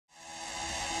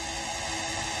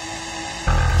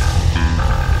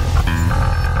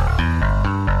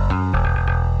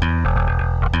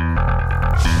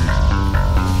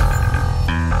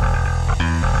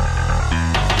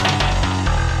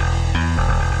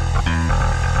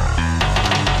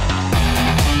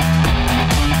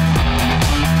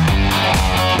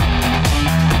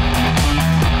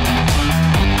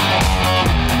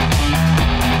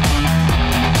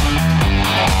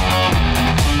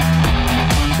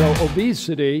So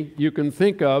obesity you can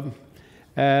think of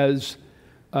as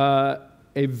a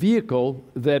vehicle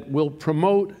that will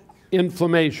promote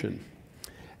inflammation.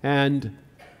 And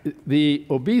the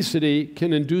obesity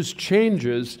can induce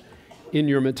changes in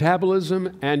your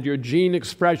metabolism and your gene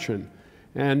expression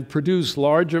and produce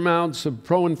large amounts of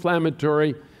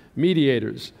pro-inflammatory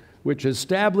mediators, which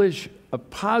establish a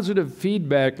positive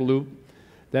feedback loop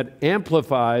that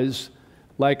amplifies,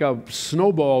 like a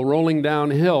snowball rolling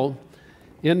downhill,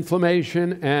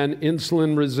 inflammation and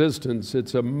insulin resistance.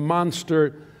 It's a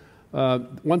monster.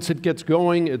 Once it gets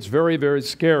going, it's very, very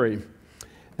scary.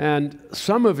 And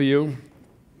some of you,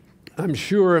 I'm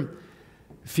sure,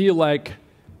 feel like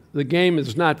the game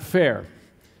is not fair,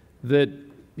 that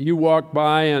you walk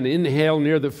by and inhale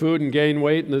near the food and gain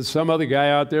weight, and there's some other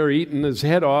guy out there eating his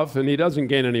head off and he doesn't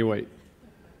gain any weight.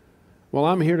 Well,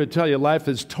 I'm here to tell you life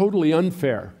is totally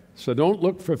unfair, so don't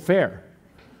look for fair.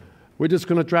 We're just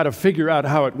going to try to figure out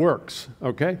how it works,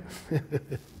 okay?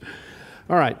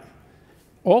 All right.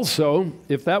 Also,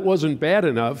 if that wasn't bad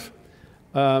enough,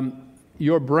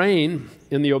 your brain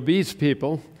in the obese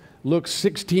people looks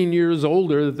 16 years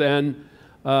older than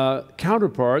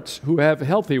counterparts who have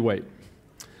healthy weight.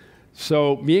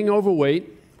 So being overweight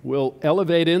will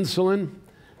elevate insulin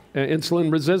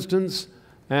resistance,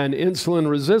 and insulin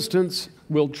resistance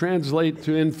will translate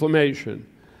to inflammation.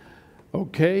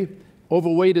 Okay?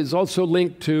 Overweight is also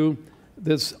linked to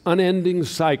this unending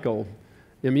cycle: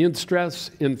 immune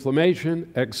stress, inflammation,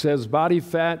 excess body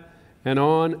fat, and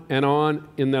on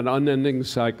in that unending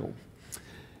cycle.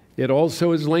 It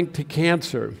also is linked to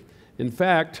cancer. In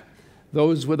fact,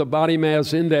 those with a body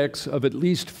mass index of at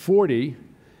least 40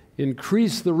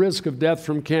 increase the risk of death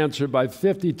from cancer by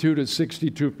 52 to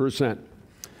 62%.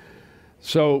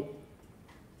 So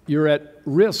you're at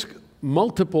risk,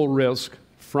 multiple risk,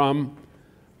 from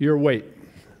your weight.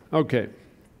 Okay.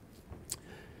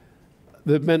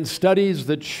 There have been studies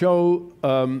that show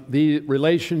the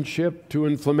relationship to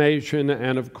inflammation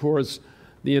and, of course,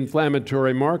 the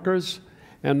inflammatory markers.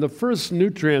 And the first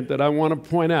nutrient that I want to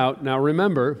point out, now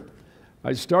remember,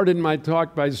 I started my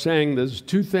talk by saying there's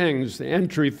two things, the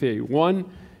entry fee. One,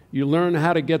 you learn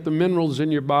how to get the minerals in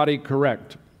your body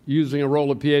correct using a roll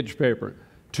of pH paper.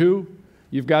 Two,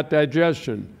 you've got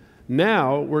digestion.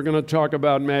 Now we're going to talk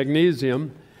about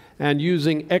magnesium and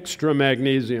using extra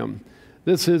magnesium.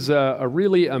 This is a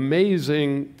really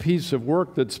amazing piece of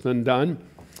work that's been done,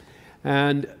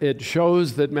 and it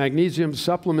shows that magnesium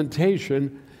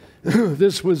supplementation,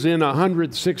 this was in a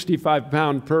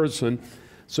 165-pound person,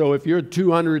 so if you're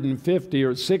 250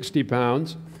 or 60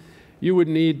 pounds, you would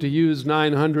need to use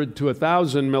 900 to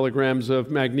 1,000 milligrams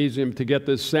of magnesium to get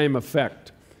this same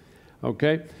effect,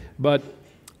 okay? But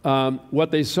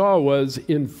what they saw was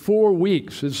in 4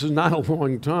 weeks, this is not a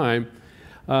long time,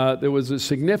 there was a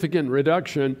significant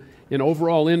reduction in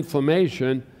overall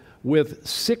inflammation with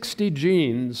 60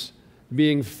 genes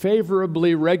being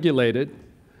favorably regulated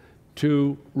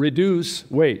to reduce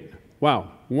weight.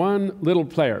 Wow, one little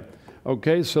player.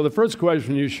 Okay, so the first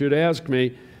question you should ask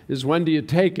me is, when do you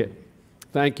take it?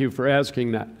 Thank you for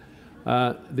asking that.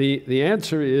 The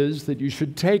answer is that you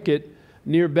should take it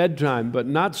near bedtime, but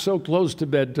not so close to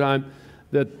bedtime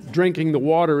that drinking the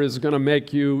water is going to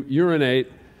make you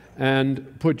urinate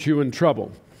and put you in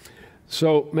trouble.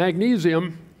 So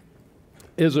magnesium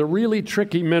is a really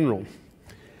tricky mineral.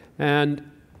 And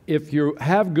if you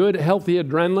have good, healthy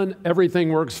adrenaline,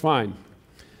 everything works fine.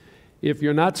 If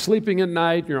you're not sleeping at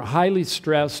night, you're highly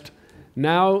stressed,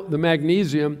 now the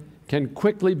magnesium can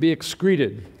quickly be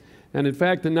excreted. And in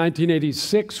fact, in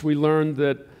 1986, we learned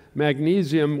that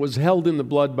magnesium was held in the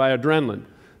blood by adrenaline.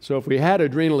 So if we had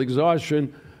adrenal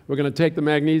exhaustion, we're going to take the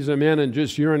magnesium in and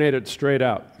just urinate it straight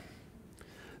out.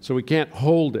 So we can't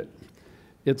hold it.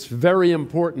 It's very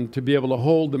important to be able to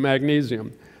hold the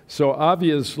magnesium. So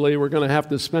obviously, we're going to have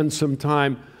to spend some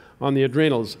time on the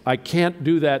adrenals. I can't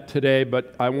do that today,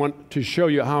 but I want to show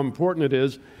you how important it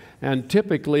is. And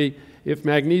typically, if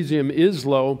magnesium is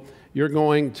low, you're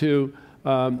going to,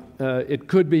 it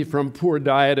could be from poor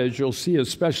diet, as you'll see,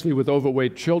 especially with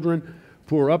overweight children,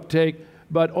 poor uptake,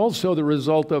 but also the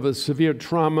result of a severe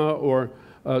trauma or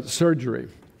surgery.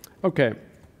 Okay.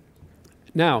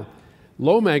 Now,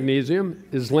 low magnesium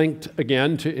is linked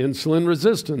again to insulin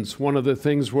resistance, one of the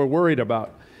things we're worried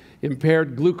about.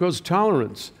 Impaired glucose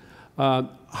tolerance,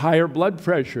 higher blood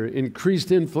pressure,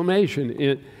 increased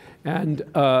inflammation, and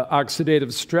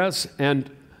oxidative stress, and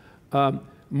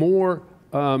more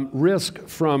risk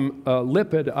from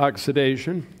lipid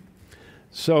oxidation.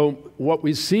 So what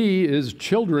we see is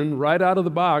children right out of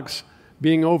the box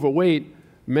being overweight.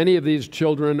 Many of these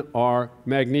children are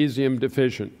magnesium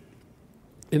deficient.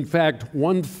 In fact,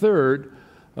 1/3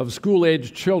 of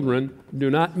school-aged children do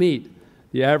not meet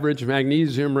the average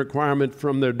magnesium requirement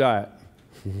from their diet.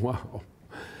 Wow.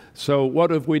 So what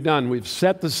have we done? We've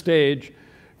set the stage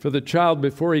for the child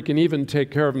before he can even take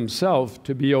care of himself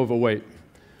to be overweight.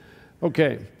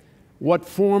 Okay, what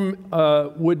form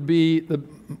would be the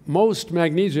most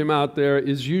magnesium out there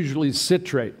is usually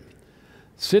citrate.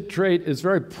 Citrate is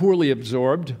very poorly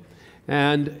absorbed,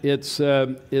 and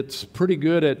it's pretty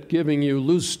good at giving you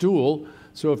loose stool.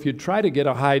 So if you try to get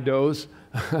a high dose,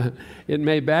 it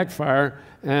may backfire,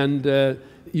 and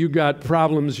you got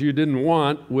problems you didn't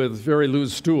want with very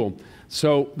loose stool.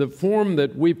 So the form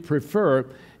that we prefer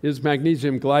is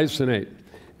magnesium glycinate.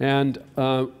 And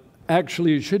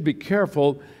actually, you should be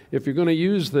careful if you're going to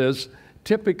use this.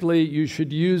 Typically, you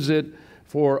should use it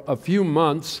for a few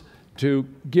months to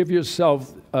give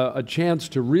yourself a chance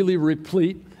to really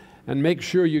replete and make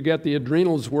sure you get the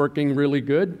adrenals working really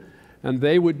good. And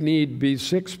they would need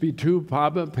B6, B2,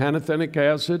 PABA, pantothenic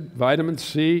acid, vitamin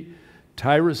C,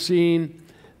 tyrosine.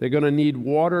 They're going to need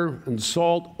water and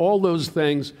salt, all those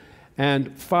things,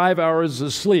 and 5 hours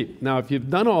of sleep. Now, if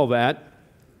you've done all that,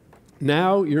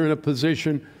 now you're in a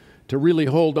position to really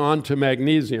hold on to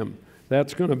magnesium.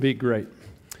 That's going to be great.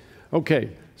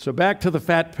 Okay, so back to the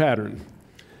fat pattern.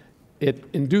 It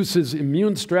induces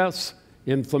immune stress,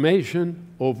 inflammation,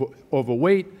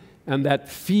 overweight, and that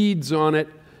feeds on it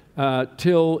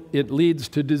till it leads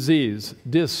to disease,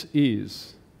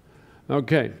 dis-ease.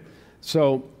 Okay,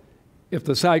 so if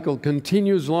the cycle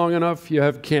continues long enough, you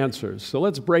have cancer. So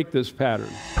let's break this pattern.